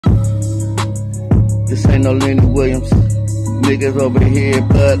This ain't no Lenny Williams. Niggas over here,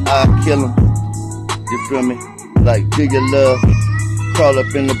 but I kill 'em. You feel me? Like, do you love? Crawl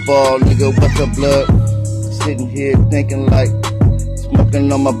up in the ball, nigga, what's up, blood? Sitting here thinking like, smoking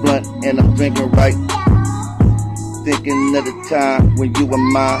on my blunt and I'm drinking right. Thinking of the time when you were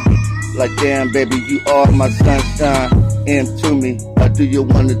mine. Like, damn, baby, you are my sunshine. M to me, or do you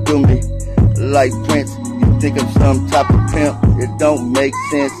wanna do me? Like Prince, you think I'm some type of pimp. It don't make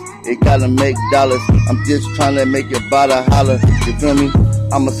sense, it gotta make dollars. I'm just trying to make your body holler. You feel me?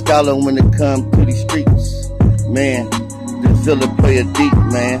 I'm a scholar when it comes to these streets. Man, the Zilla player deep,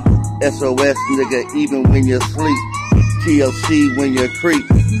 man. SOS, nigga, even when you sleep. TLC when you creep.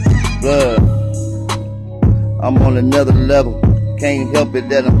 Blood, I'm on another level. Can't help it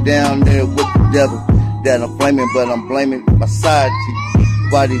that I'm down there with the devil. That I'm blaming, but I'm blaming my side chick.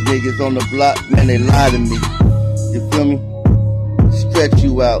 Why these niggas on the block, man, they lie to me. You feel me? Stretch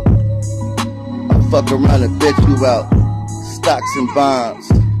you out. I fuck around and bet you out. Stocks and bonds.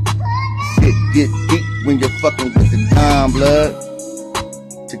 Shit get deep when you're fucking with the time, blood.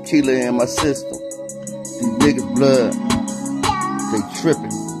 Tequila in my system. These niggas blood, they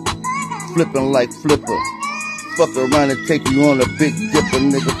tripping. Flipping like flipper. Fuck around and take you on a big dipper,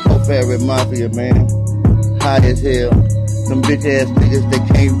 nigga. Ave Red Mafia, man. High as hell. Some bitch ass niggas, they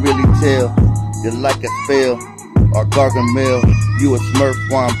can't really tell. You like a spell or Gargamel. You a smurf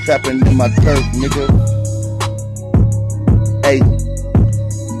while I'm trapping in my turf, nigga. Hey,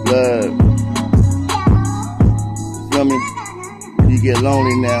 blood. Feel me? You get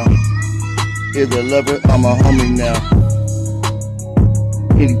lonely now. Is a lover, I'm a homie now.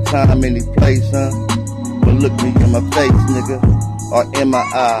 Anytime, any place, huh? But look me in my face, nigga. Or in my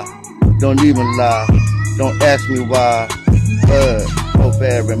eye. Don't even lie. Don't ask me why.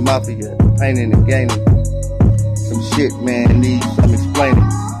 Ave Red Mafia, pain in the game. Some shit, man, needs some explaining.